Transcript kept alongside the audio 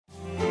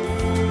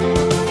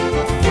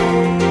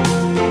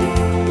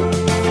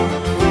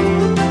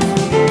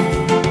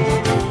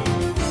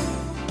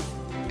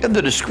In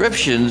the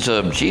descriptions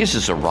of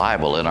Jesus'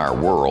 arrival in our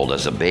world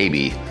as a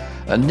baby,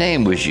 a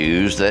name was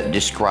used that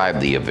described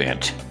the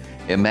event,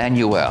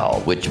 Immanuel,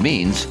 which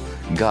means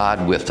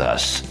God with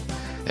us.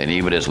 And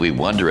even as we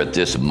wonder at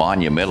this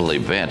monumental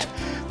event,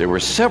 there were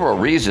several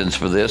reasons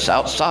for this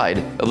outside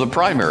of the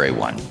primary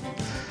one.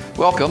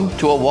 Welcome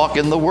to A Walk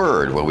in the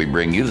Word, where we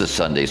bring you the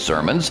Sunday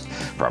sermons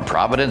from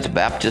Providence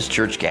Baptist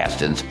Church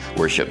Gaston's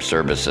worship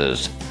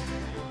services.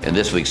 In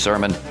this week's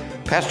sermon,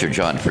 Pastor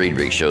John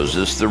Friederich shows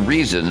us the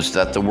reasons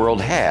that the world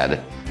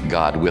had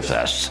God with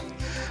us.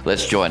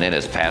 Let's join in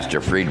as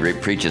Pastor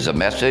Friederich preaches a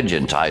message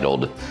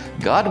entitled,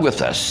 God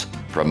with Us,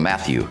 from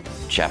Matthew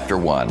chapter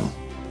 1. Well,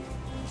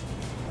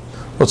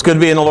 it's good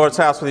to be in the Lord's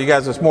house with you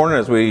guys this morning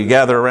as we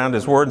gather around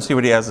His Word and see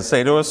what He has to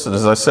say to us. And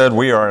as I said,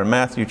 we are in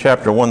Matthew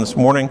chapter 1 this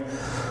morning.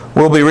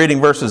 We'll be reading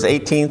verses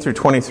 18 through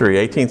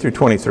 23.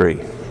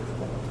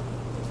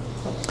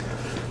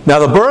 Now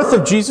the birth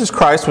of Jesus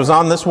Christ was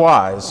on this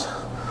wise.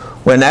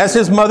 When, as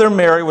his mother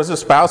Mary was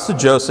espoused to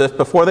Joseph,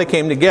 before they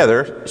came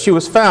together, she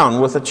was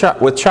found with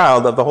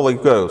child of the Holy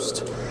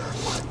Ghost.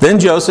 Then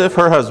Joseph,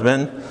 her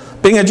husband,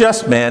 being a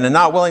just man and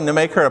not willing to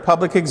make her a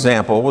public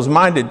example, was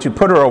minded to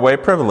put her away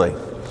privily.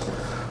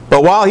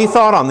 But while he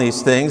thought on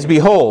these things,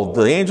 behold,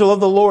 the angel of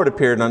the Lord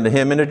appeared unto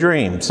him in a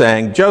dream,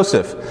 saying,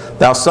 Joseph,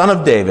 thou son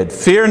of David,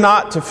 fear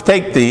not to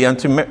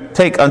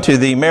take unto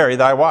thee Mary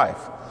thy wife,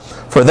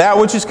 for that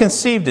which is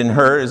conceived in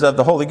her is of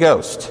the Holy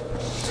Ghost.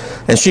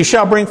 And she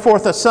shall bring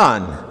forth a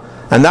son,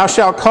 and thou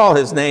shalt call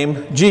his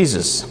name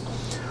Jesus,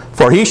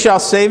 for he shall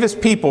save his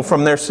people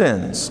from their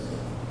sins.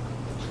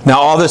 Now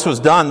all this was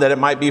done that it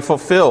might be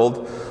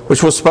fulfilled,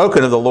 which was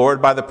spoken of the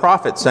Lord by the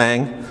prophet,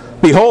 saying,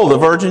 Behold, a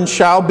virgin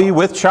shall be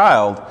with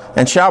child,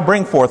 and shall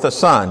bring forth a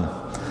son,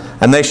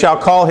 and they shall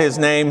call his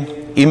name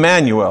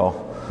Immanuel,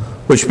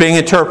 which being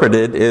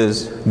interpreted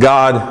is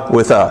God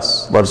with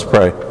us. Let us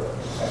pray.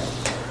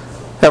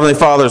 Heavenly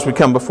Father, as we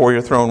come before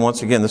your throne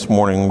once again this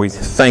morning, we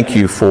thank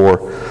you for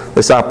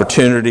this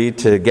opportunity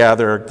to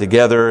gather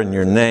together in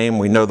your name.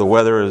 We know the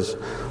weather is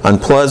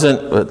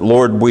unpleasant, but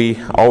Lord, we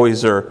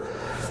always are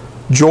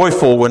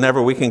joyful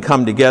whenever we can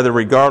come together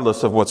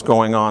regardless of what's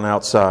going on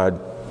outside.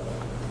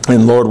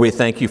 And Lord, we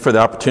thank you for the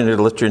opportunity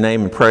to lift your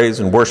name in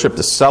praise and worship,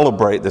 to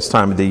celebrate this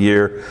time of the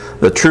year,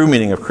 the true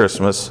meaning of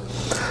Christmas.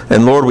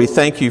 And Lord, we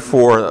thank you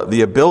for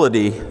the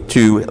ability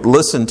to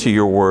listen to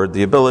your word,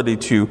 the ability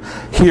to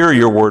hear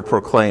your word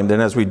proclaimed.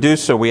 And as we do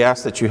so, we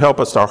ask that you help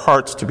us, our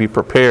hearts to be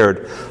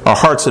prepared, our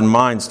hearts and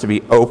minds to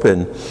be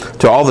open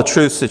to all the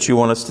truths that you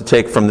want us to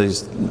take from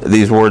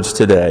these words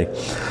today.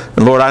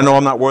 And Lord, I know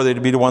I'm not worthy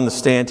to be the one to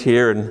stand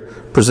here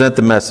and present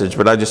the message,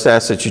 but I just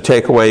ask that you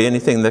take away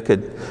anything that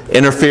could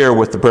interfere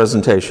with the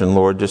presentation,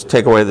 Lord. Just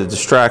take away the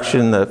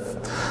distraction, the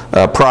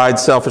pride,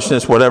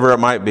 selfishness, whatever it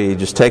might be.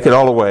 Just take it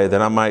all away,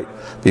 that I might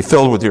be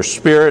filled with your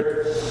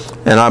Spirit,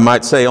 and I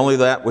might say only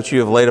that which you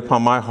have laid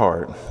upon my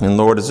heart. And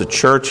Lord, as a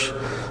church,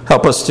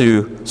 help us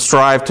to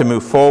strive to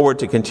move forward,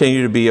 to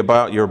continue to be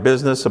about your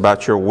business,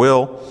 about your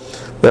will,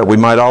 that we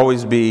might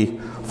always be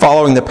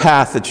following the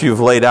path that you've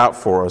laid out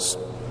for us.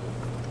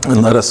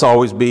 And let us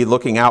always be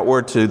looking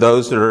outward to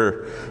those that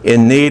are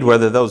in need,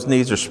 whether those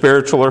needs are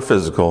spiritual or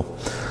physical.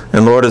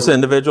 And Lord, as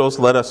individuals,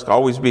 let us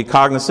always be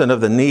cognizant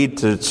of the need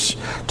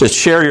to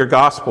share your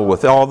gospel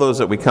with all those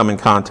that we come in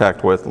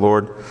contact with,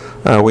 Lord.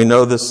 We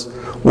know this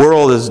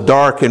world is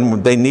dark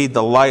and they need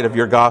the light of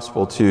your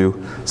gospel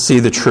to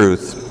see the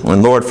truth.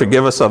 And Lord,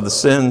 forgive us of the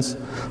sins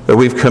that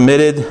we've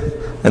committed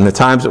and the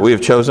times that we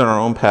have chosen our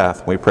own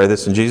path. We pray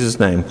this in Jesus'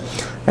 name.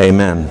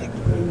 Amen.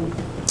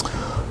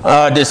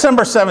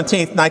 December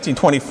 17th,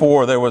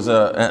 1924, there was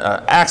an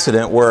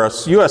accident where a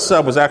U.S.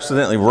 sub was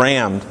accidentally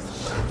rammed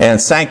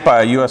and sank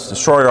by a U.S.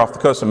 destroyer off the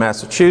coast of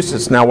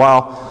Massachusetts. Now,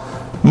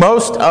 while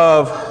most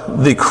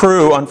of the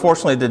crew,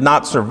 unfortunately, did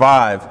not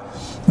survive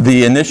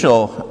the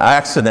initial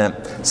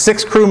accident,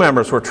 6 crew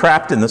members were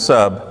trapped in the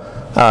sub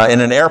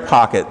in an air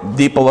pocket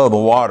deep below the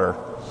water.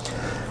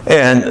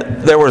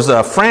 And there was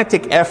a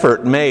frantic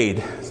effort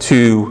made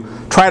to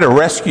try to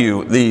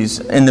rescue these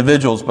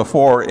individuals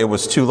before it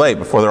was too late,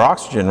 before their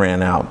oxygen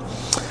ran out.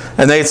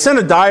 And they had sent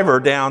a diver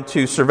down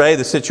to survey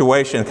the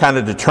situation and kind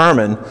of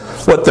determine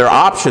what their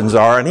options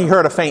are, and he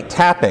heard a faint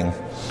tapping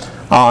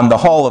on the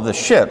hull of the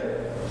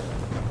ship,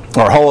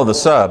 or hull of the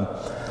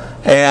sub.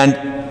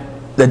 And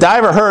the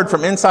diver heard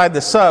from inside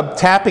the sub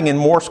tapping in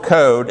Morse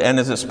code, and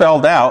as it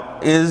spelled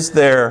out, "Is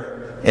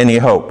there any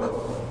hope?"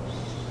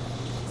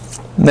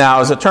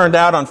 Now, as it turned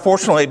out,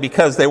 unfortunately,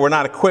 because they were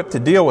not equipped to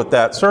deal with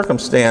that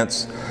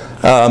circumstance,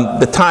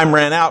 the time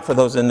ran out for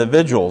those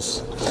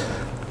individuals.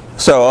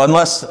 So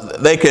unless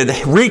they could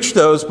reach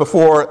those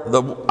before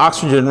the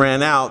oxygen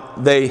ran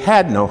out, they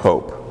had no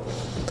hope.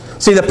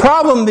 See, the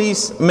problem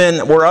these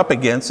men were up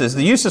against is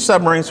the use of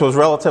submarines was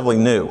relatively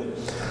new.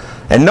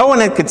 And no one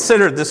had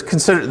considered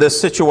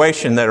this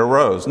situation that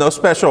arose. No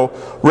special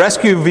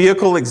rescue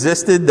vehicle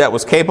existed that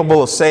was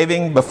capable of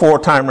saving before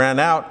time ran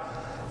out.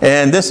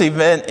 And this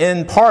event,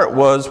 in part,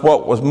 was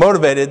what was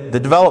motivated the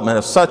development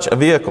of such a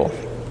vehicle.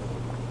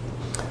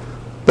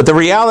 But the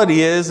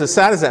reality is, as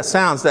sad as that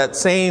sounds, that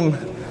same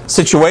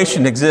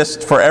situation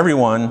exists for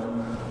everyone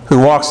who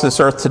walks this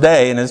earth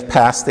today and is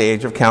past the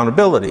age of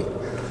accountability.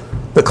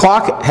 The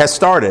clock has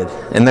started,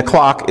 and the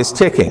clock is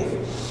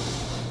ticking.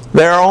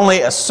 There are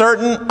only a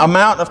certain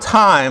amount of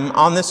time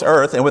on this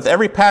earth, and with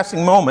every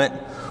passing moment,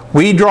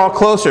 we draw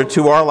closer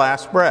to our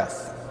last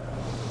breath.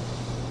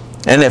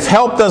 And if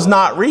help does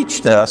not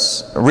reach the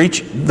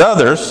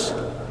others,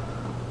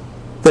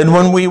 then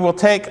when we will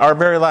take our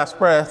very last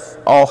breath,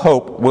 all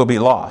hope will be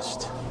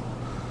lost.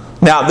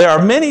 Now, there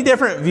are many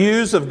different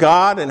views of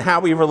God and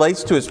how He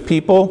relates to His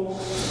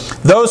people.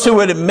 Those who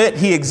would admit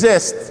He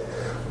exists,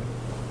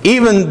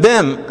 even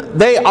them,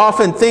 they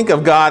often think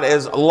of God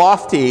as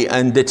lofty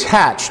and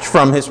detached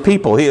from His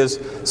people. He is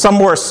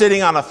somewhere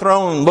sitting on a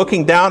throne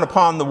looking down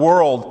upon the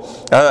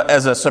world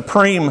as a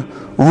supreme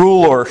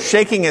ruler,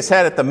 shaking His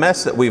head at the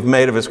mess that we've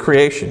made of His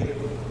creation.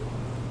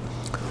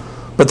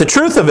 But the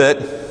truth of it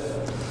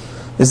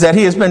is that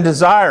He has been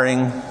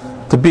desiring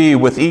to be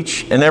with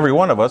each and every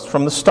one of us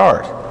from the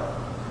start.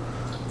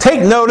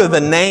 Take note of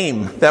the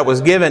name that was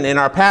given in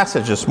our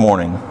passage this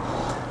morning,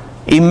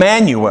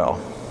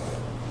 Immanuel.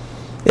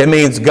 It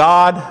means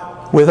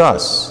God with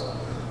us.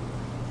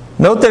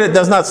 Note that it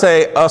does not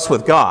say us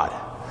with God,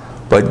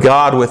 but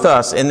God with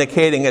us,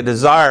 indicating a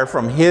desire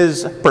from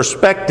His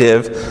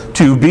perspective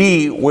to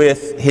be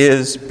with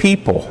His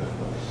people.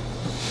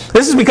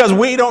 This is because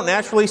we don't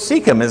naturally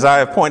seek Him, as I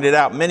have pointed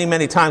out many,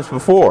 many times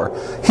before.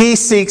 He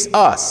seeks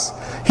us.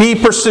 He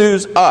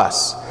pursues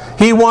us.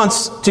 He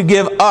wants to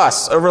give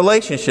us a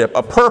relationship,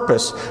 a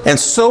purpose, and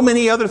so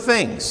many other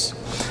things.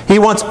 He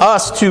wants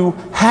us to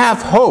have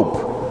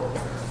hope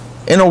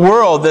in a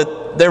world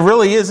that there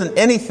really isn't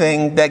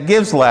anything that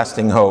gives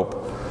lasting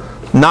hope,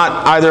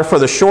 not either for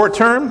the short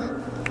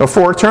term or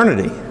for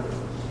eternity.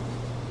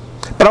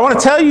 But I want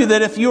to tell you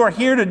that if you are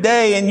here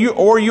today and you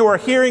are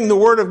hearing the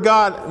Word of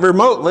God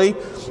remotely,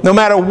 no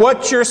matter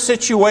what your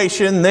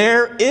situation,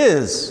 there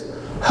is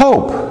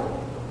hope.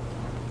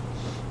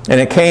 And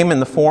it came in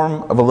the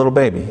form of a little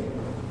baby.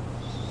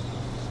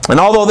 And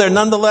although there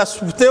nonetheless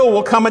still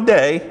will come a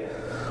day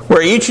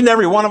where each and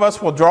every one of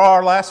us will draw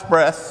our last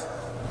breath,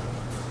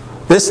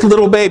 this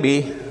little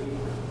baby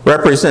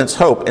represents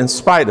hope in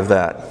spite of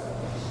that.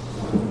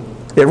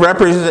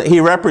 He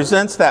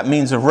represents that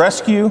means of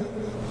rescue.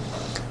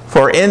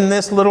 For in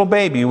this little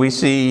baby we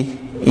see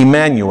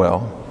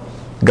Immanuel,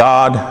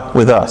 God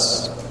with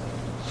us.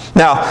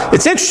 Now,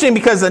 it's interesting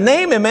because the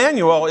name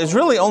Immanuel is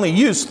really only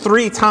used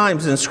 3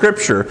 times in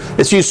Scripture.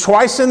 It's used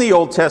twice in the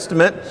Old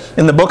Testament,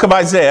 in the book of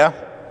Isaiah,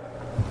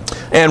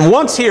 and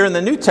once here in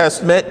the New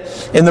Testament,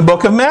 in the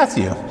book of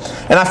Matthew.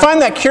 And I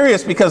find that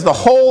curious because the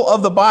whole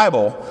of the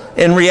Bible,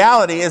 in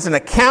reality, is an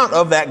account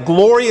of that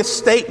glorious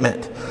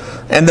statement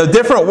and the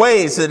different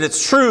ways that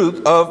it's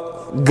true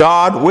of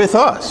God with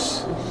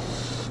us.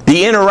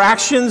 The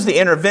interactions, the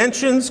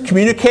interventions,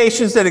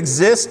 communications that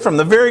exist from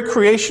the very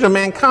creation of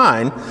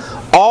mankind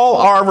all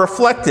are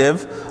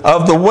reflective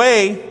of the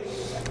way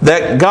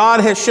that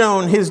God has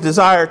shown His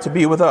desire to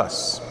be with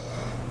us.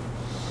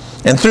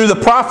 And through the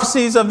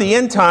prophecies of the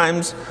end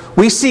times,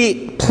 we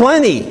see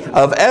plenty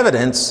of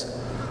evidence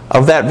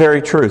of that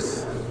very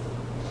truth.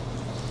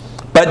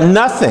 But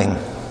nothing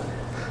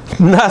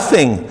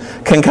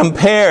can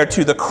compare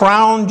to the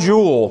crown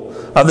jewel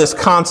of this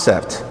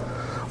concept.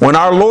 When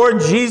our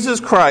Lord Jesus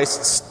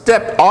Christ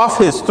stepped off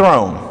His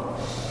throne,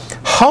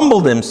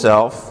 humbled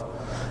Himself,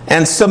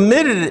 and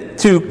submitted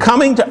to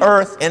coming to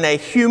earth in a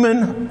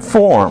human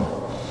form,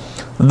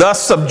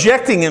 thus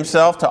subjecting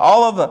Himself to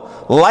all of the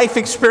life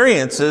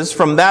experiences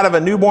from that of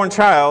a newborn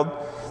child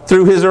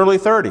through His early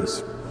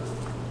 30s.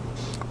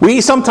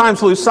 We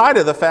sometimes lose sight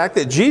of the fact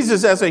that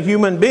Jesus as a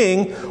human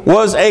being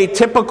was a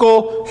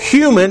typical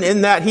human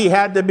in that He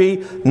had to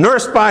be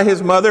nursed by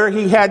His mother,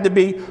 He had to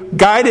be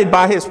guided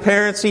by His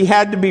parents, He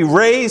had to be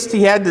raised,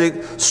 He had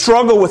to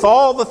struggle with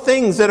all the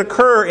things that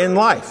occur in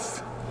life.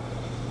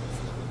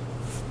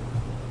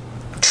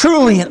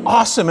 Truly an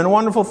awesome and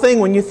wonderful thing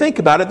when you think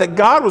about it, that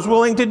God was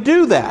willing to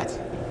do that.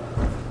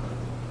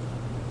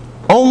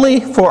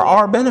 Only for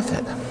our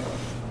benefit.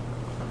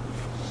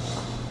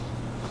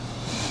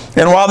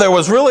 And while there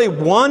was really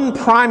one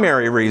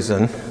primary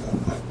reason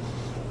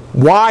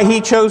why He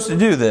chose to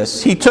do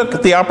this, He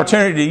took the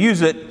opportunity to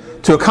use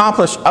it to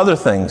accomplish other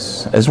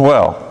things as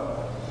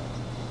well.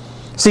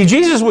 See,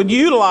 Jesus would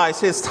utilize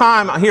His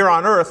time here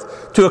on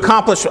earth to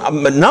accomplish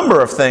a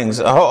number of things,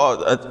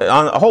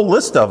 a whole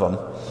list of them.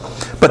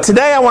 But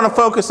today I want to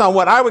focus on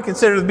what I would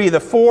consider to be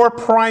the 4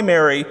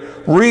 primary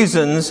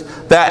reasons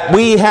that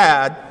we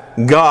had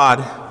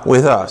God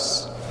with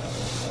us.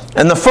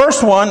 And the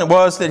first one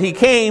was that He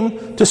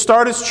came to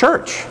start His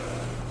church.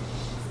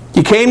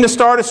 He came to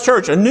start His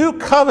church. A new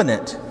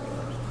covenant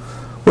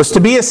was to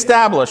be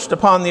established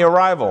upon the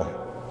arrival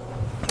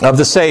of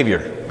the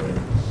Savior.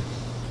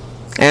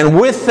 And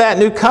with that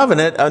new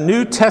covenant, a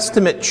New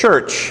Testament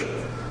church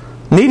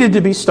needed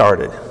to be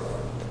started.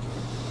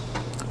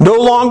 No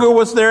longer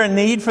was there a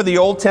need for the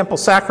old temple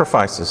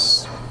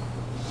sacrifices.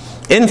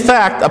 In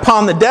fact,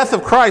 upon the death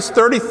of Christ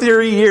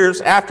 33 years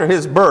after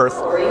his birth,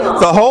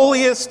 the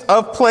holiest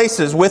of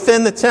places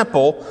within the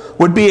temple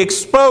would be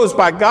exposed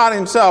by God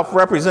himself,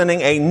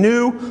 representing a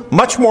new,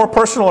 much more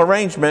personal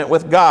arrangement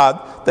with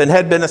God than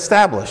had been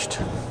established.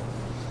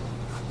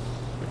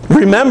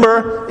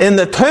 Remember, in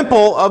the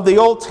temple of the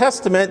Old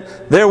Testament,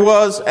 there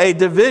was a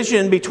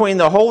division between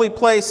the holy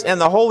place and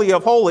the Holy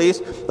of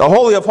Holies. The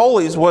Holy of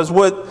Holies was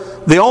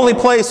what the only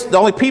place, the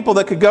only people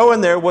that could go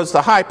in there was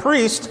the high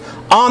priest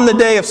on the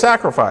day of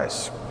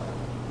sacrifice.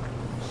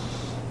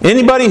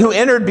 Anybody who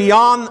entered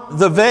beyond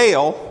the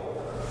veil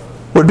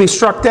would be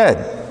struck dead.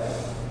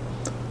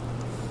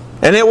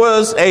 And it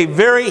was a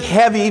very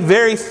heavy,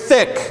 very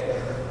thick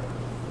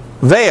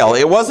veil.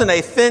 It wasn't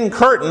a thin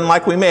curtain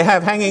like we may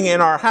have hanging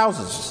in our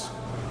houses.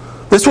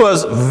 This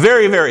was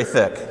very, very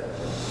thick.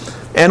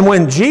 And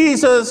when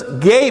Jesus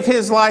gave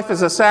his life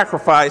as a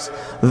sacrifice,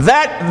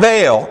 that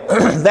veil,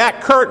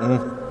 that curtain,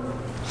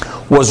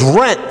 was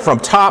rent from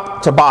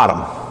top to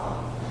bottom.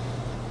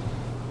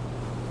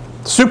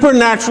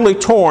 Supernaturally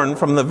torn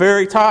from the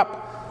very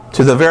top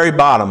to the very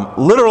bottom.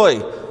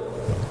 Literally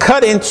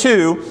cut in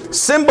two,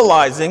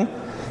 symbolizing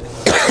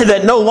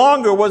that no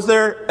longer was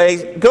there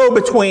a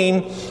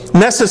go-between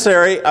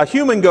necessary, a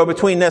human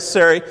go-between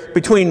necessary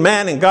between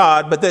man and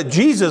God, but that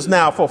Jesus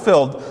now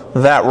fulfilled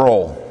that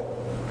role.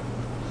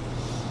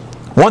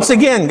 Once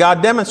again,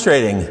 God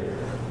demonstrating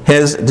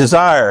his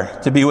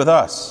desire to be with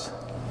us.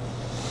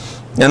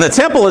 And the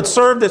temple had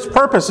served its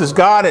purpose as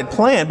God had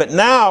planned, but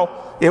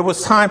now it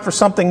was time for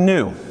something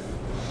new.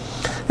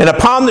 And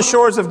upon the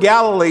shores of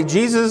Galilee,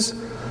 Jesus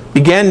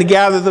began to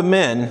gather the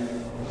men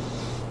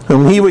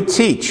whom he would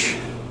teach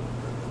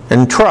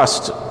and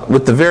trust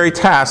with the very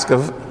task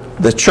of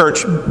the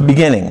church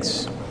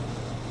beginnings.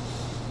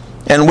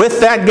 And with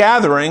that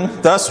gathering,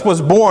 thus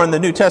was born the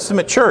New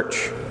Testament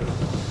church,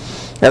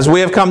 as we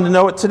have come to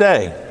know it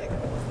today.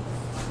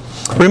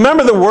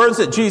 Remember the words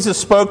that Jesus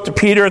spoke to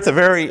Peter at the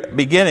very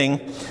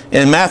beginning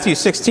in Matthew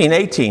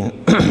 16:18,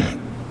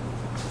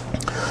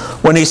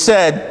 when he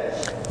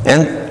said,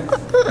 and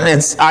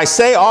I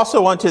say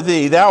also unto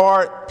thee, thou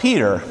art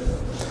Peter,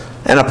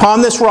 and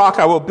upon this rock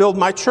I will build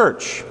my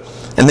church,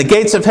 and the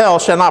gates of hell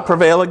shall not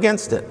prevail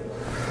against it.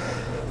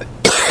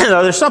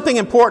 Now, there's something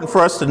important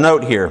for us to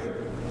note here.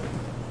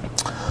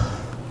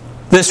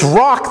 This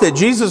rock that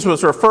Jesus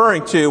was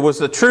referring to was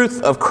the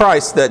truth of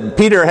Christ that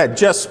Peter had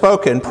just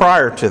spoken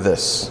prior to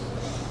this.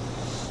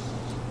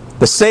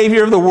 The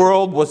Savior of the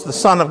world was the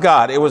Son of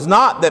God. It was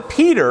not that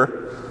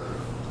Peter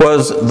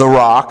was the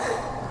rock,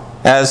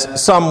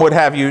 as some would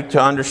have you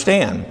to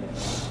understand.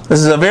 This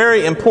is a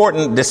very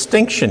important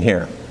distinction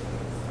here.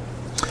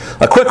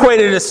 A quick way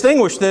to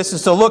distinguish this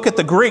is to look at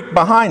the Greek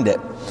behind it.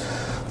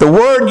 The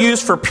word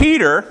used for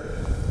Peter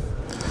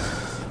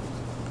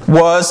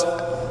was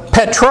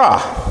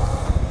Petra.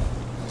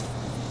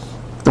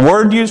 The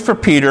word used for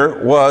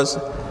Peter was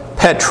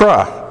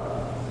Petra.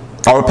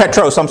 Or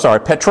Petros,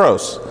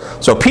 Petros.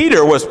 So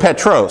Peter was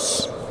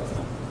Petros,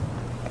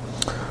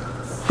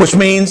 which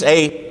means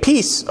a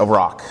piece of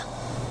rock.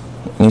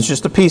 It means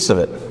just a piece of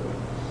it.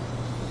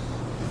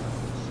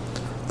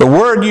 The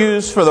word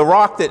used for the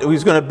rock that he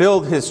was going to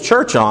build his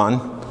church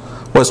on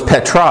was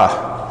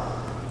Petra,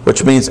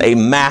 which means a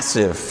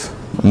massive,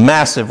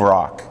 massive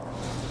rock.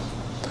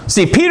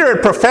 See, Peter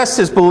had professed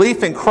his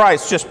belief in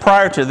Christ just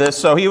prior to this,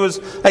 so he was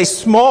a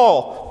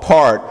small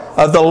part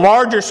of the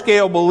larger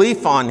scale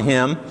belief on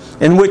him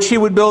in which he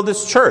would build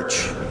his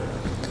church.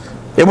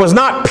 It was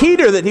not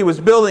Peter that he was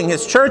building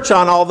his church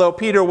on, although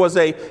Peter was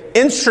an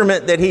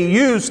instrument that he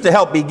used to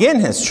help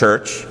begin his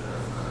church.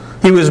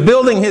 He was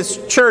building his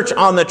church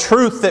on the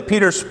truth that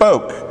Peter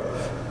spoke.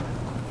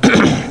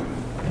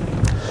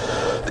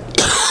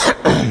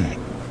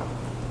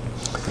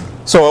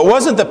 So it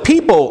wasn't the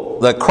people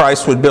that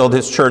Christ would build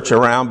his church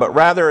around, but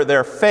rather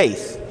their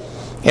faith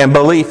and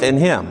belief in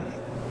him.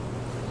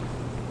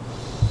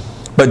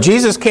 But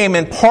Jesus came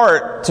in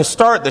part to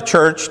start the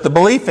church, the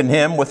belief in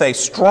him, with a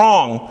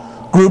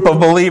strong group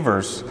of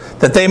believers,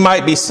 that they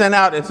might be sent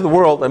out into the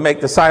world and make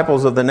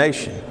disciples of the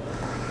nation.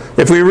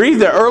 If we read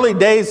the early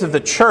days of the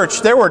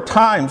church, there were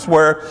times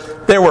where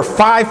there were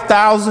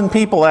 5,000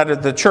 people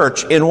at the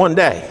church in one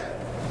day.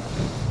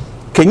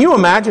 Can you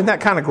imagine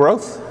that kind of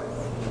growth?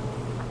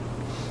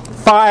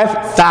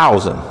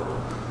 5,000.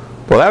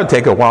 Well, that would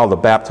take a while to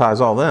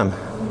baptize all them.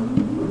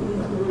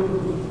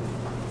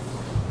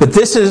 But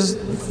this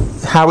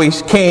is how he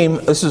came.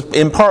 This is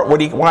in part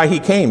why he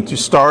came, to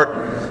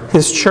start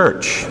his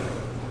church.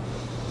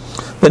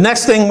 The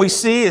next thing we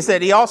see is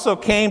that he also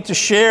came to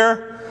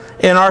share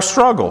in our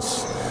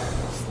struggles.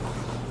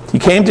 He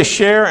came to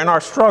share in our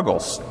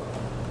struggles.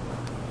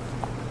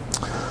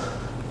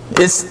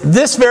 It's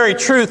this very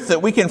truth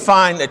that we can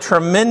find a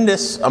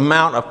tremendous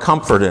amount of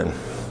comfort in,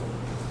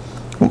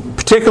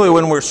 particularly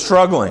when we're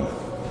struggling.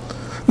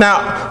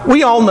 Now,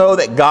 we all know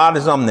that God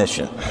is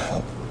omniscient.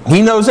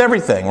 He knows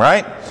everything,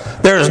 right?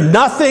 There's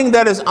nothing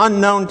that is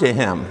unknown to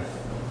him.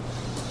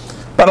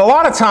 But a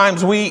lot of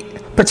times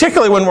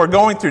particularly when we're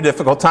going through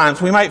difficult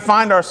times, we might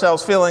find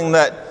ourselves feeling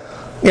that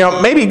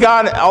maybe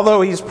God,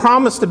 although He's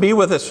promised to be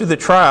with us through the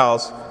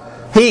trials,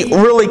 He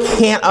really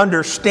can't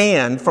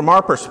understand, from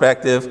our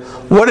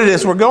perspective, what it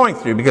is we're going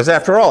through. Because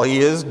after all, He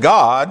is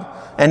God,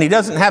 and He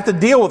doesn't have to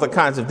deal with the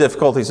kinds of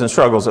difficulties and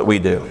struggles that we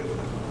do.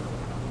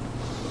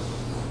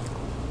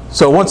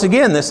 So once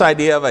again, this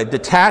idea of a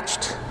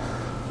detached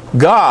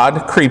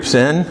God creeps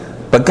in,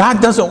 but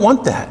God doesn't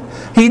want that.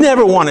 He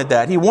never wanted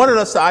that. He wanted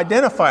us to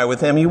identify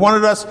with Him. He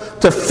wanted us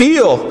to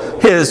feel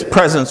His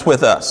presence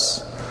with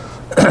us.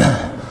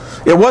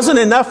 It wasn't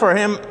enough for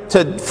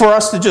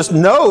us to just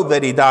know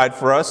that He died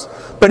for us,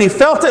 but He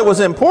felt it was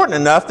important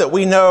enough that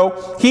we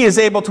know He is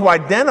able to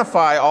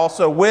identify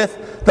also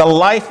with the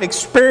life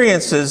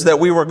experiences that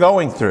we were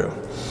going through.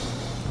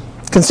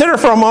 Consider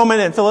for a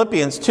moment in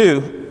Philippians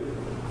 2,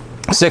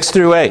 6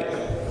 through 8.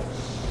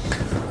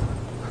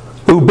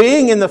 Who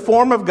being in the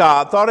form of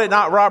God, thought it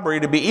not robbery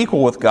to be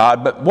equal with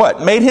God, but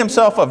what? Made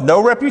Himself of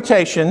no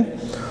reputation,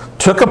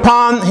 took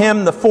upon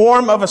Him the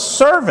form of a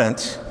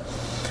servant,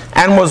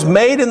 and was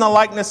made in the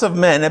likeness of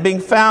men, and being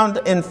found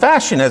in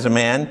fashion as a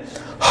man,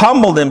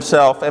 humbled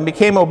Himself, and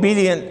became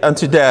obedient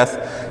unto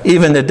death,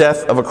 even the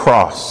death of a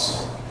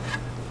cross.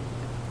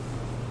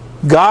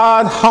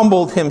 God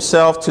humbled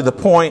Himself to the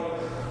point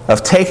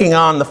of taking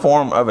on the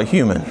form of a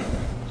human.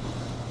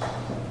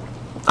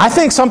 I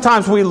think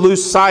sometimes we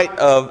lose sight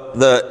of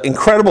the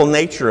incredible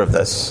nature of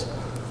this.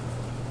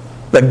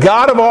 The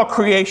God of all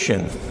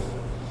creation,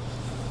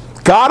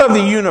 God of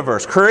the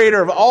universe,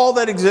 creator of all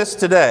that exists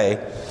today,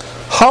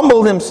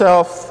 humbled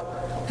Himself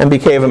and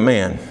became a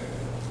man.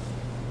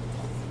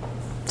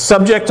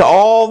 Subject to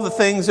all the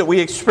things that we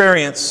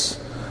experience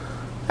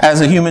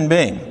as a human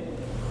being.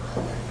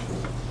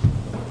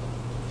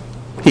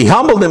 He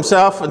humbled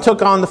Himself and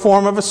took on the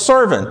form of a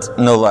servant,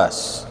 no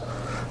less.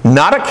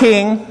 Not a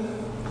king,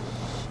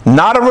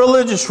 not a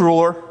religious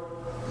ruler,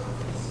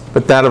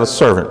 but that of a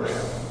servant.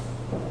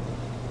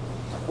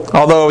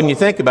 Although when you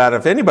think about it,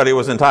 if anybody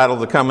was entitled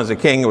to come as a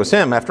king, it was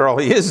Him. After all,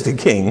 He is the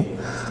king.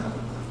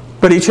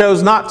 But He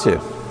chose not to.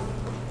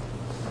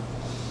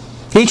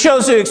 He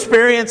chose to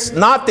experience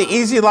not the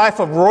easy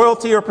life of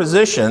royalty or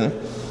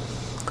position,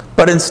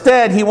 but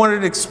instead He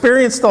wanted to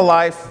experience the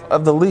life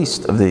of the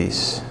least of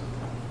these.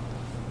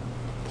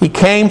 He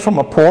came from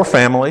a poor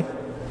family,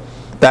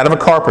 that of a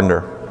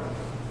carpenter.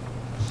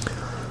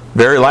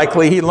 Very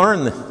likely He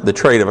learned the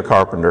trade of a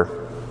carpenter.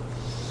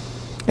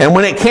 And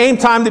when it came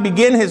time to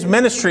begin His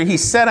ministry, He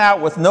set out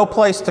with no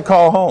place to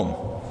call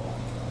home.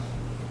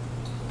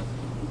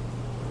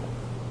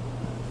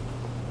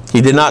 He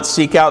did not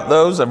seek out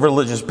those of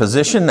religious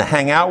position to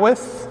hang out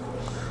with.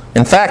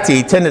 In fact,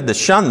 He tended to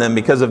shun them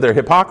because of their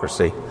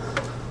hypocrisy.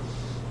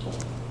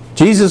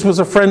 Jesus was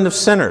a friend of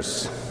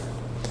sinners.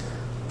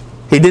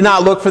 He did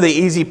not look for the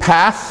easy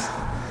path,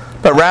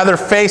 but rather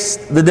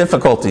faced the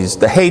difficulties,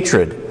 the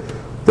hatred,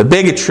 the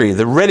bigotry,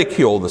 the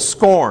ridicule, the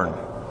scorn.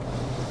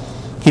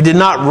 He did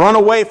not run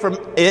away from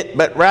it,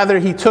 but rather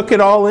He took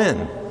it all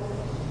in.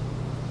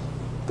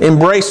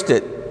 Embraced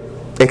it,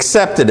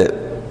 accepted it.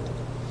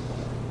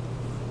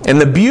 And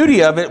the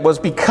beauty of it was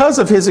because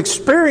of His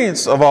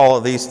experience of all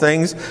of these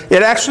things,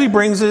 it actually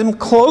brings Him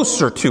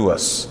closer to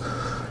us.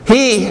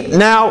 He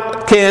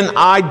now can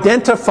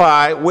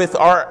identify with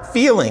our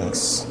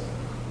feelings.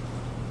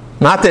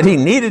 Not that He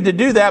needed to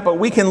do that, but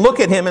we can look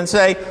at Him and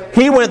say,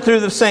 He went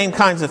through the same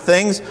kinds of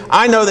things.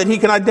 I know that He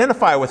can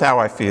identify with how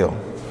I feel.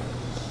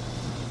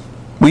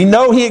 We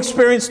know He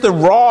experienced the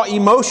raw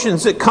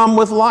emotions that come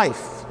with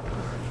life.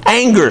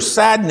 Anger,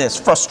 sadness,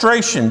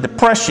 frustration,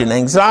 depression,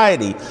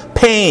 anxiety,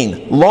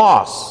 pain,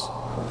 loss.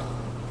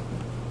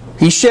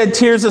 He shed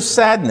tears of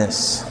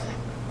sadness.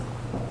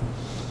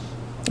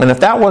 And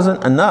if that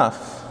wasn't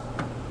enough,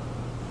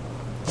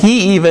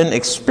 He even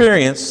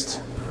experienced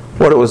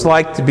what it was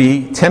like to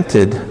be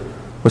tempted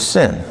with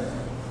sin.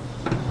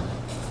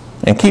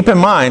 And keep in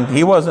mind,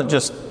 He wasn't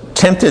just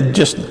tempted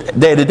just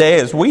day to day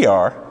as we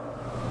are,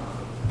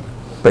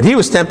 but He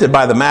was tempted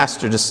by the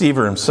master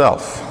deceiver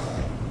himself.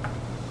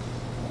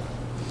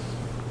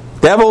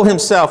 Devil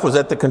himself was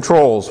at the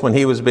controls when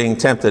he was being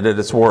tempted at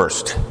its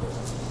worst.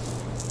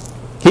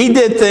 He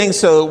did things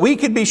so that we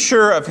could be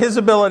sure of his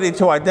ability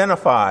to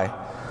identify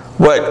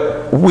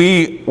what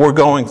we were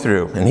going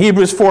through. In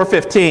Hebrews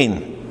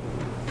 4:15,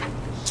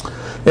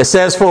 it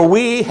says, "For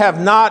we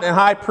have not an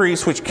high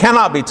priest which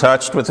cannot be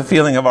touched with the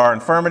feeling of our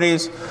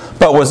infirmities,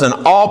 but was in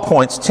all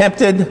points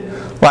tempted,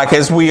 like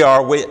as we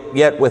are,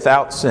 yet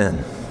without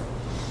sin."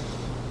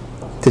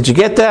 Did you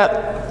get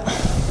that?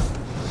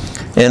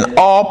 In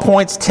all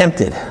points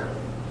tempted.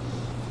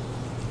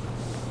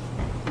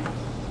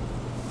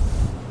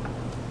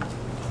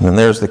 And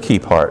there's the key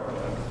part,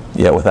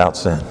 yet without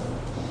sin.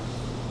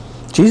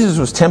 Jesus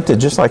was tempted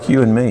just like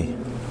you and me.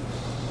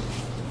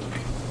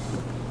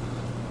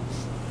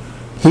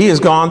 He has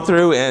gone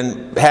through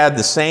and had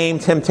the same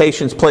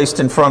temptations placed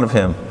in front of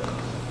him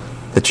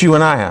that you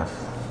and I have.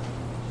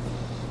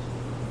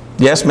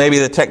 Yes, maybe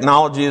the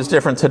technology is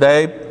different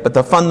today, but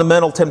the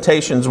fundamental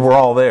temptations were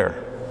all there.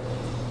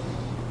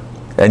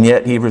 And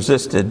yet he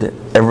resisted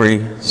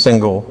every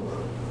single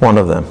one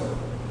of them.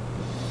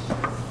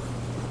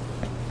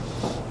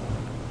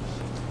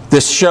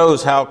 This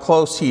shows how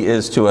close he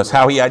is to us,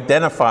 how he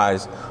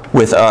identifies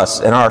with us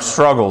and our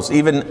struggles,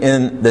 even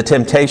in the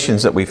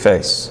temptations that we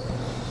face.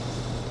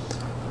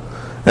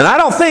 And I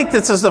don't think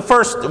this is the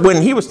first, when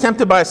he was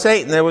tempted by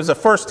Satan, there was the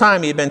first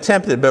time he had been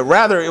tempted, but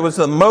rather it was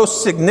the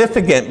most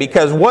significant,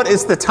 because what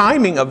is the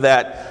timing of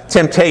that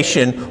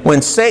temptation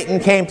when Satan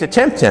came to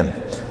tempt him?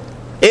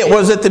 It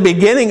was at the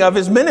beginning of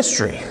his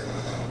ministry.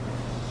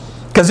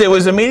 Because it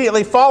was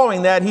immediately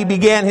following that he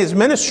began his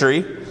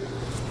ministry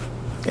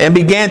and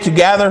began to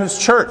gather his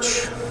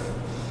church.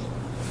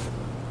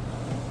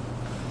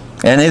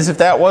 And as if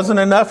that wasn't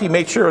enough, he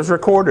made sure it was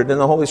recorded in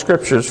the Holy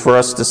Scriptures for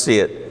us to see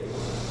it.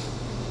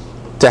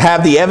 To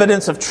have the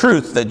evidence of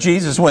truth that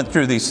Jesus went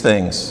through these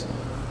things.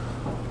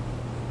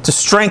 To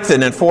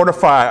strengthen and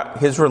fortify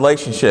his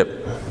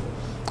relationship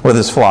with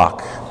his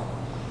flock.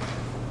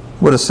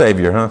 What a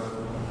Savior, huh?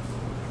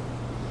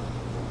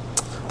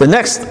 The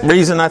next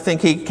reason I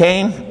think he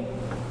came,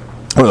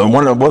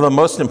 one of the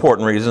most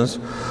important reasons,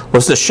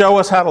 was to show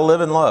us how to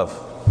live in love.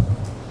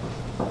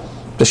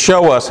 To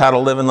show us how to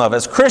live in love.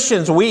 As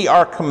Christians, we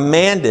are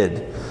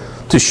commanded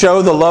to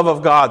show the love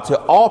of God to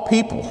all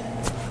people.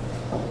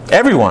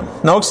 Everyone,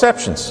 no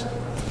exceptions.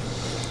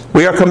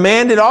 We are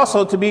commanded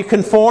also to be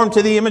conformed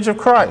to the image of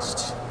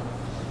Christ.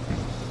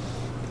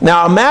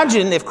 Now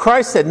imagine if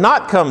Christ had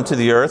not come to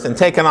the earth and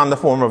taken on the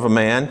form of a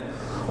man,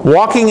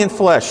 walking in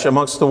flesh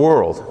amongst the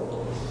world.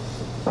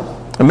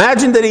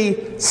 Imagine that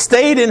he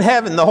stayed in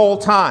heaven the whole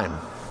time,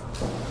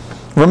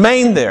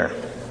 remained there.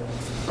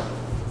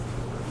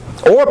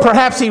 Or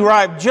perhaps he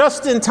arrived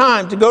just in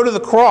time to go to the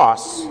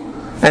cross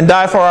and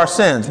die for our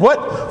sins.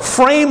 What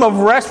frame of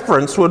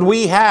reference would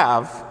we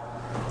have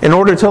in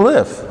order to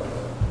live?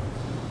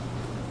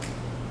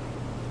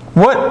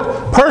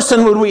 What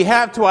person would we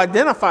have to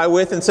identify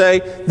with and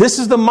say, this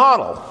is the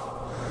model.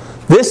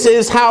 This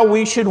is how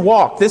we should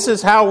walk. This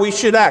is how we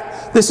should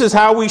act. This is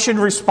how we should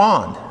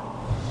respond.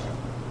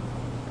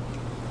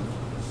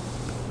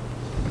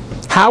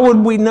 How would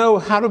we know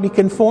how to be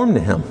conformed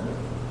to him?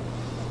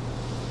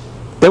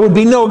 There would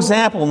be no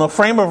example, no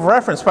frame of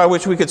reference by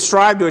which we could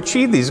strive to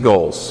achieve these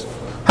goals,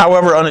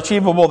 however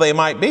unachievable they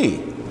might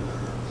be.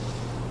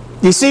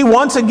 You see,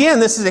 once again,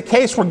 this is a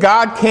case where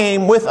God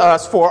came with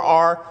us for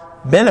our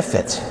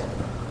benefit.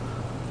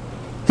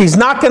 He's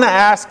not going to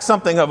ask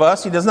something of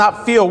us He does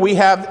not feel we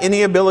have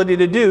any ability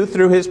to do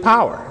through His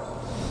power.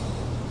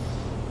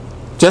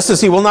 Just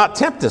as He will not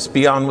tempt us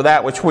beyond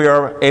that which we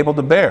are able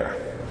to bear.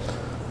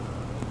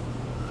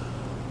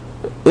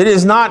 It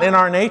is not in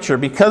our nature,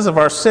 because of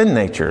our sin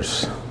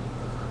natures,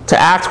 to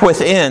act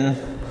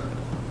within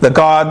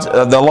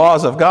the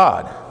laws of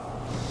God.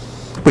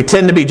 We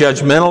tend to be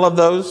judgmental of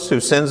those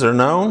whose sins are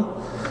known.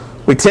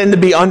 We tend to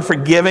be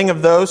unforgiving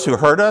of those who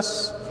hurt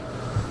us.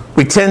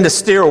 We tend to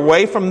steer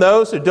away from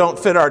those who don't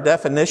fit our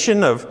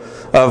definition of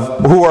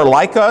who are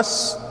like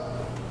us.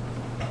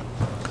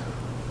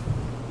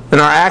 And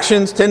our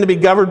actions tend to be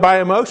governed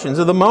by emotions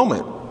of the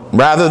moment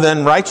rather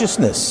than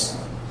righteousness.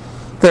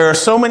 There are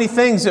so many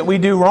things that we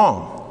do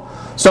wrong.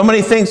 So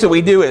many things that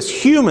we do as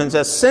humans,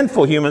 as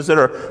sinful humans, that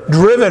are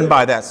driven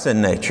by that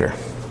sin nature.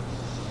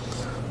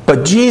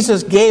 But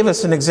Jesus gave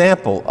us an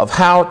example of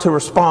how to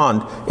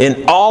respond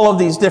in all of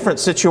these different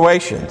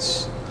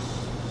situations.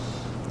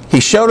 He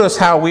showed us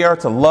how we are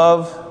to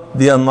love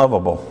the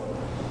unlovable.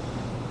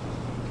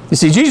 You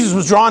see, Jesus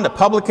was drawn to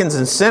publicans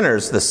and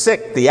sinners, the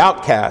sick, the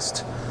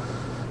outcast.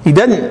 He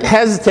doesn't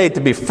hesitate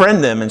to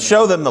befriend them and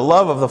show them the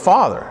love of the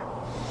Father.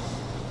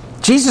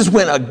 Jesus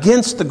went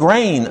against the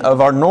grain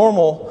of our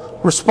normal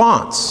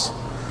response.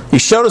 He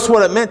showed us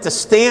what it meant to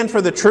stand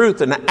for the truth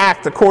and to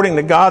act according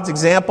to God's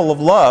example of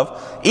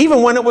love,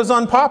 even when it was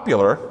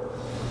unpopular,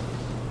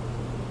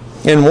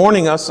 and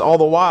warning us all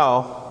the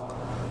while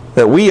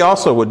that we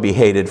also would be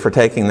hated for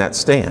taking that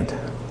stand.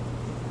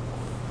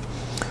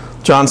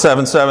 John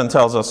 7:7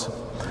 tells us,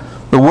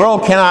 "The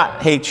world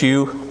cannot hate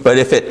you, but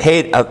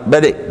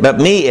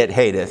me it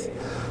hateth,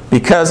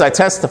 because I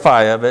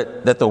testify of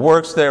it, that the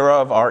works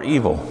thereof are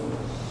evil."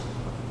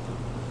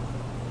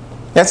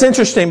 That's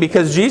interesting,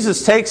 because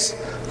Jesus takes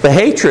the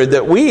hatred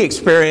that we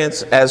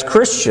experience as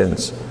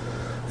Christians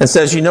and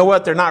says, you know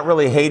what, they're not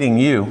really hating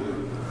you.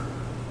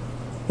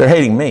 They're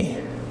hating me.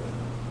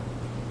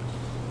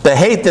 The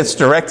hate that's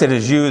directed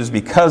at you is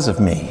because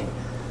of me.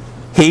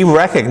 He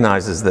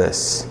recognizes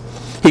this.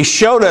 He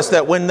showed us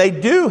that when they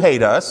do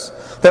hate us,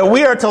 that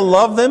we are to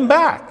love them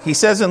back. He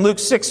says in Luke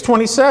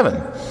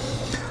 6:27,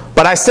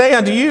 "But I say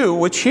unto you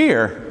which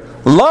hear,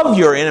 love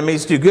your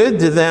enemies, do good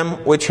to them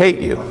which hate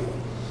you."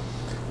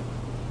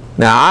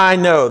 Now I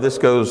know this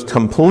goes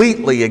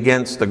completely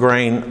against the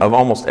grain of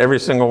almost every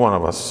single one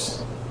of us.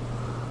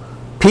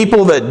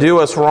 People that do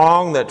us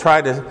wrong, that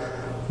try to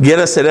get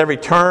us at every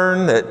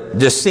turn, that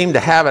just seem to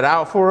have it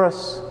out for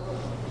us.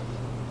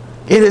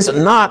 It is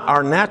not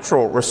our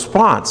natural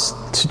response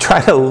to try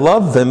to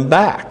love them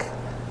back.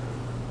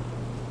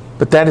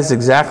 But that is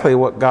exactly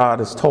what God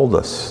has told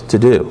us to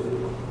do.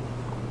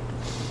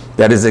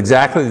 That is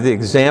exactly the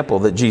example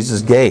that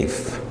Jesus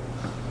gave.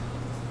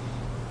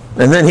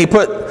 And then He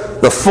put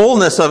the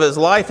fullness of his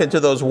life into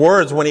those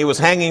words when he was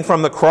hanging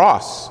from the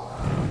cross.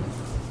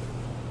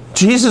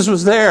 Jesus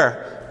was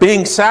there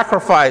being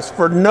sacrificed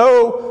for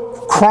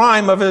no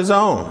crime of his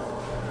own,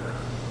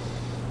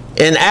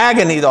 in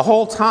agony the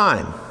whole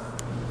time,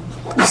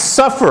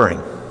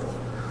 suffering,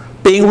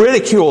 being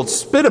ridiculed,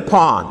 spit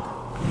upon.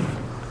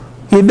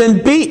 He'd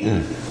been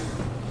beaten.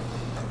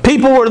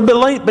 People were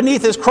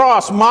beneath his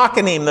cross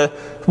mocking him. The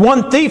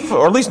one thief,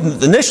 or at least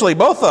initially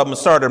both of them,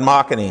 started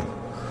mocking him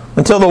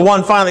until the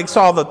one finally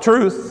saw the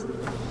truth.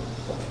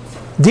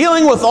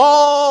 Dealing with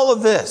all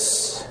of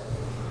this.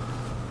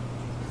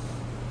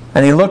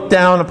 And he looked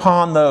down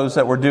upon those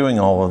that were doing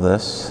all of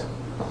this.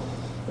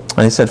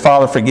 And he said,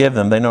 Father, forgive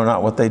them. They know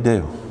not what they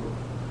do.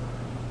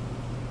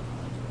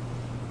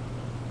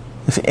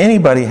 If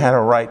anybody had a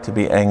right to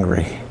be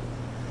angry,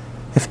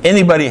 if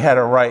anybody had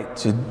a right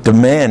to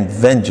demand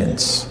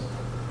vengeance,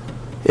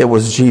 it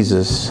was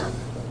Jesus.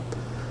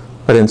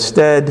 But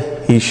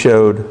instead, he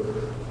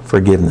showed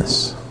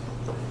forgiveness.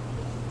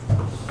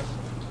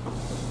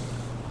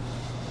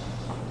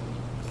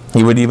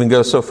 He would even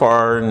go so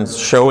far in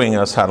showing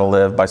us how to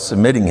live by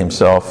submitting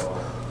himself,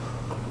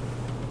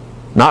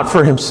 not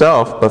for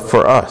himself, but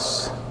for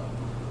us,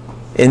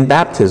 in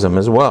baptism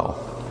as well.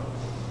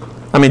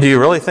 I mean, do you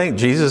really think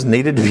Jesus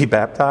needed to be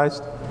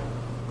baptized?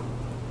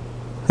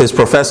 His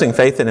professing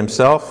faith in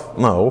himself?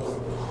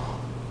 No.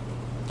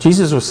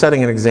 Jesus was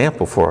setting an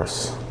example for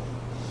us.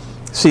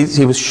 See,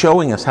 he was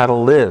showing us how to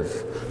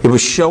live. He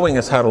was showing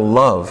us how to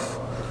love.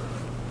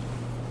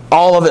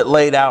 All of it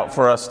laid out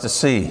for us to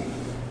see.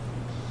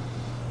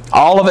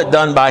 All of it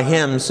done by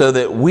him so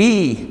that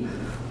we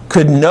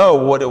could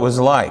know what it was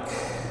like.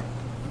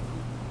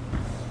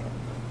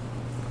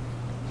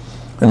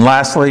 And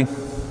lastly,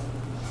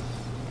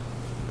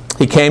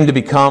 he came to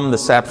become the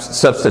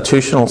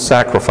substitutional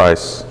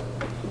sacrifice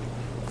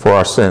for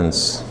our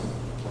sins.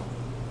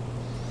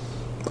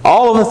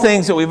 All of the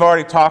things that we've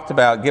already talked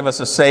about give us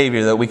a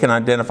Savior that we can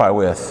identify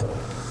with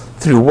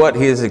through what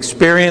he has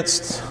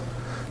experienced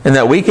and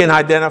that we can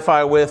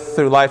identify with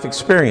through life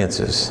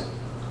experiences.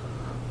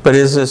 But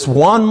it is this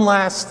one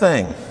last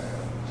thing,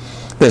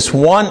 this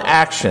one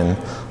action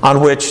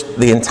on which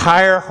the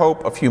entire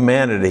hope of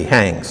humanity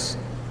hangs.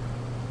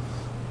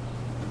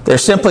 There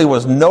simply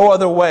was no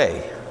other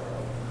way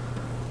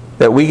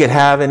that we could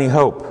have any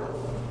hope.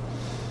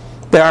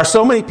 There are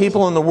so many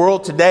people in the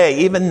world today,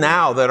 even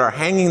now, that are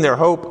hanging their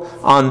hope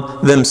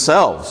on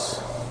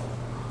themselves.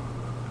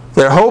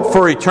 Their hope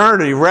for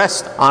eternity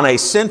rests on a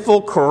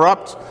sinful,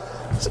 corrupt,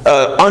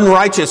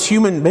 unrighteous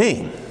human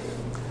being,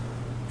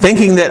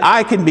 thinking that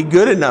I can be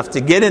good enough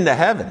to get into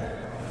heaven.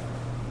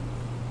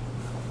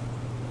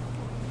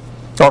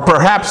 Or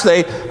perhaps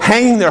they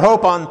hanging their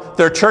hope on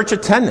their church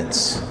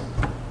attendance.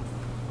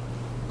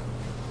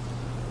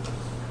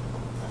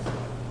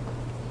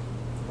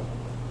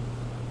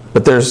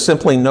 But there's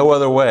simply no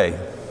other way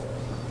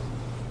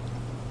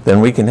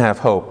than we can have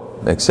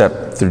hope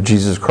except through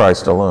Jesus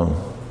Christ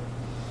alone.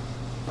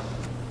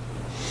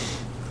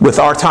 With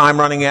our time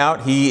running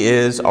out, he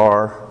is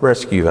our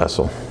rescue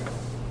vessel.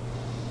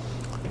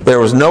 There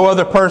was no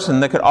other person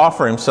that could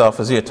offer himself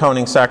as the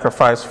atoning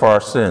sacrifice for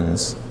our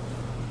sins.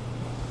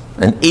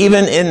 And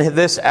even in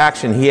this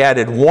action, he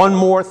added one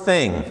more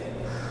thing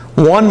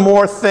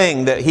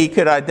that he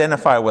could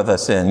identify with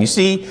us in. You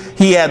see,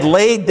 he had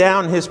laid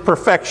down his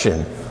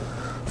perfection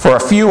for a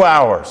few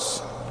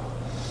hours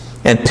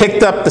and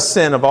picked up the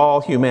sin of all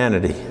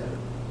humanity.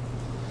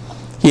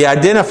 He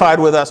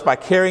identified with us by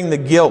carrying the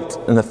guilt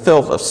and the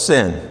filth of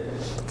sin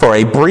for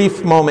a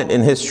brief moment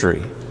in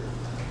history.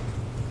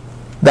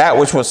 That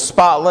which was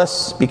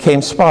spotless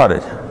became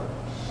spotted.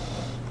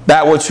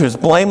 That which was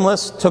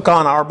blameless took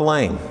on our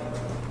blame.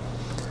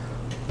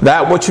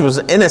 That which was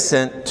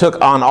innocent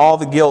took on all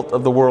the guilt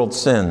of the world's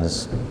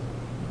sins.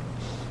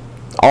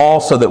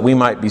 All so that we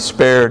might be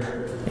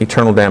spared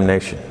eternal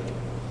damnation.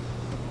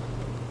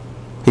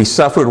 He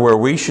suffered where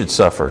we should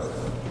suffer.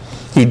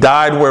 He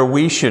died where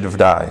we should have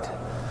died.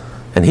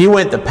 And he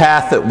went the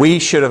path that we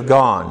should have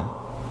gone.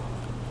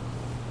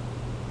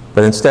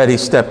 But instead he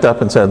stepped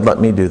up and said, let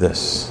me do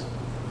this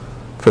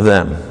for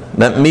them.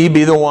 Let me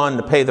be the one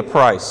to pay the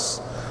price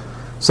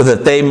so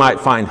that they might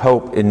find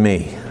hope in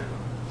me.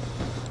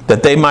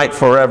 That they might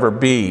forever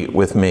be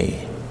with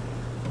me.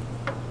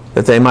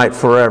 That they might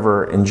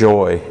forever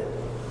enjoy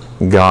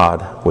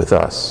God with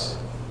us.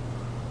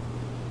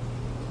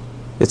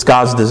 It's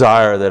God's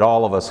desire that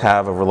all of us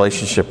have a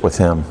relationship with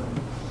him.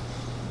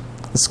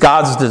 It's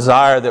God's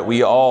desire that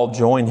we all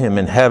join him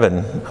in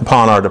heaven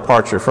upon our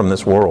departure from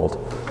this world.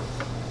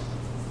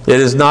 It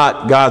is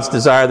not God's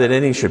desire that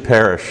any should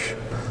perish,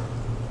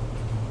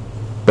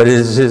 but it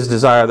is his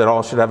desire that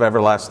all should have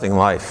everlasting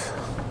life.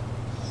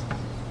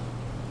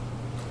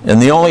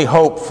 And the only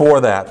hope for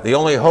that, the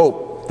only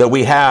hope that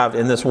we have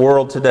in this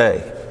world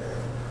today,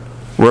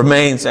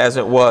 remains as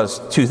it was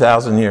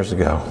 2,000 years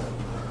ago.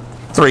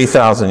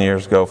 3,000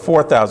 years ago,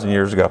 4,000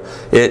 years ago.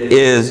 It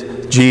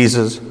is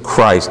Jesus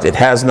Christ. It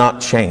has not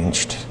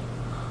changed.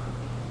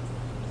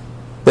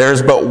 There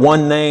is but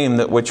one name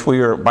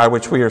by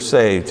which we are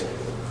saved.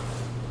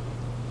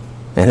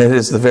 And it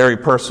is the very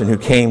person who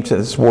came to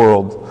this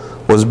world,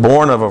 was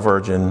born of a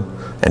virgin,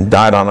 and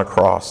died on a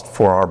cross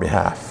for our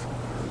behalf.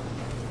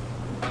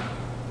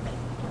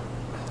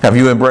 Have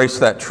you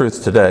embraced that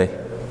truth today?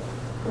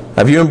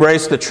 Have you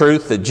embraced the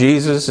truth that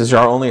Jesus is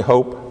our only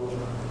hope?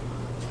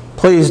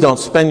 Please don't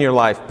spend your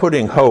life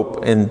putting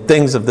hope in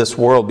things of this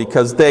world,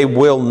 because they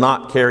will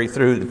not carry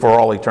through for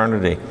all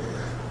eternity.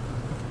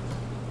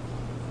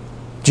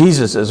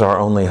 Jesus is our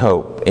only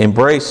hope.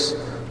 Embrace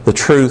the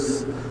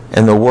truth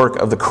and the work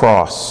of the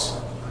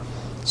cross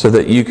so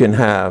that you can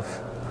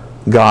have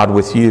God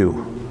with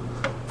you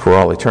for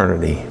all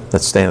eternity.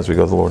 Let's stand as we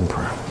go to the Lord in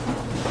prayer.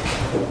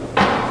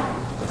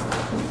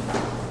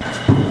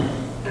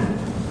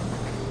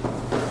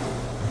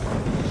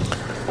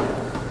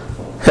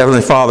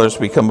 Heavenly Father, as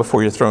we come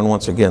before your throne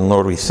once again,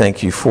 Lord, we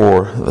thank you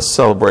for the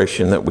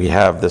celebration that we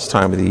have this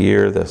time of the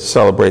year to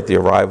celebrate the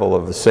arrival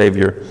of the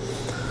Savior.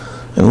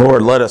 And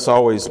Lord, let us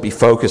always be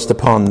focused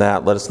upon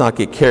that. Let us not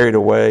get carried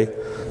away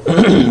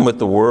with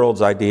the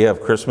world's idea of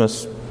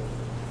Christmas.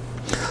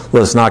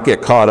 Let us not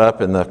get caught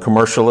up in the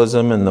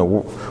commercialism and the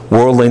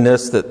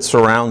worldliness that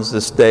surrounds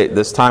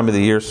this time of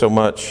the year so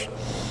much.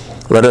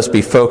 Let us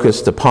be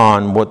focused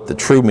upon what the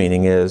true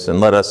meaning is, and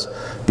let us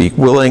be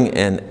willing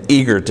and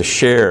eager to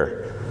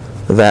share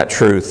that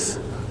truth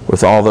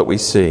with all that we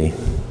see.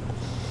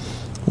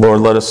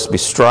 Lord, let us be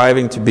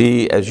striving to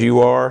be as you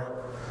are,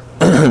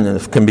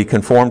 and can be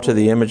conformed to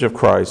the image of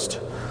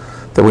Christ,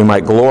 that we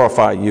might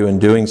glorify you in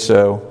doing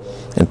so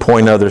and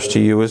point others to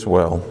you as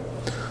well.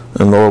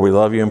 And Lord, we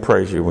love you and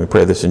praise you. We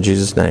pray this in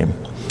Jesus' name.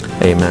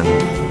 Amen.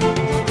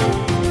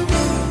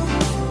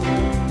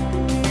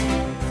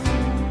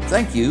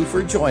 Thank you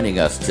for joining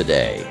us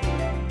today.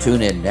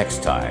 Tune in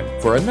next time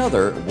for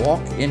another Walk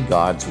in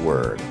God's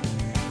Word.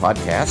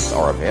 Podcasts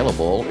are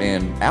available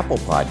in Apple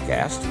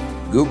Podcast,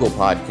 Google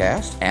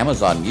Podcast,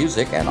 Amazon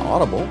Music and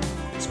Audible,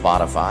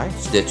 Spotify,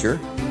 Stitcher,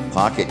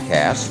 Pocket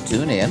Cast,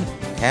 TuneIn,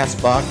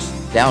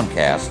 CastBox,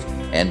 Downcast,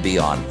 and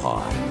Beyond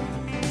Pod.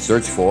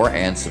 Search for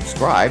and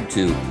subscribe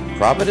to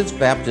Providence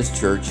Baptist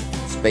Church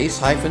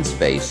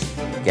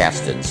 _,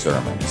 Gaston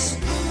Sermons.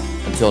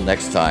 Until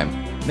next time,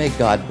 may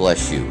God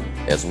bless you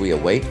as we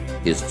await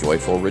His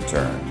joyful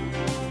return.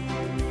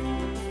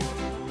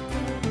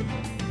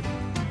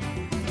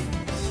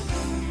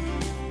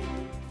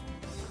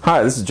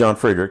 Hi, this is John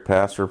Friederich,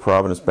 pastor of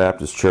Providence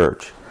Baptist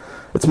Church.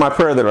 It's my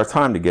prayer that our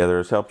time together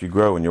has helped you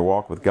grow in your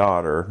walk with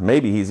God, or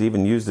maybe He's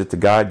even used it to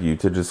guide you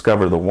to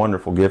discover the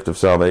wonderful gift of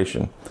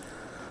salvation.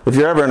 If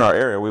you're ever in our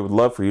area, we would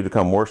love for you to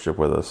come worship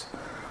with us.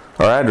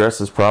 Our address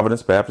is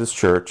Providence Baptist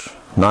Church,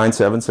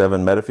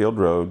 977 Meadowfield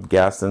Road,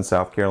 Gaston,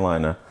 South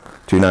Carolina,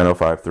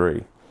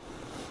 29053.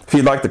 If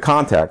you'd like to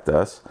contact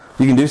us,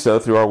 you can do so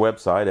through our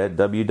website at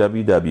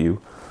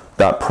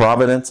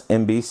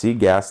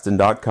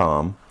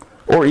www.providencembcgaston.com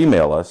or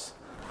email us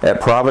at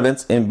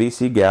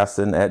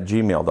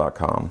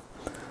providencembcgaston@gmail.com.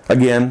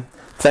 Again,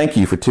 thank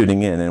you for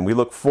tuning in, and we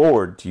look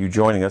forward to you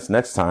joining us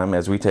next time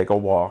as we take a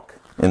walk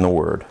in the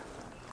Word.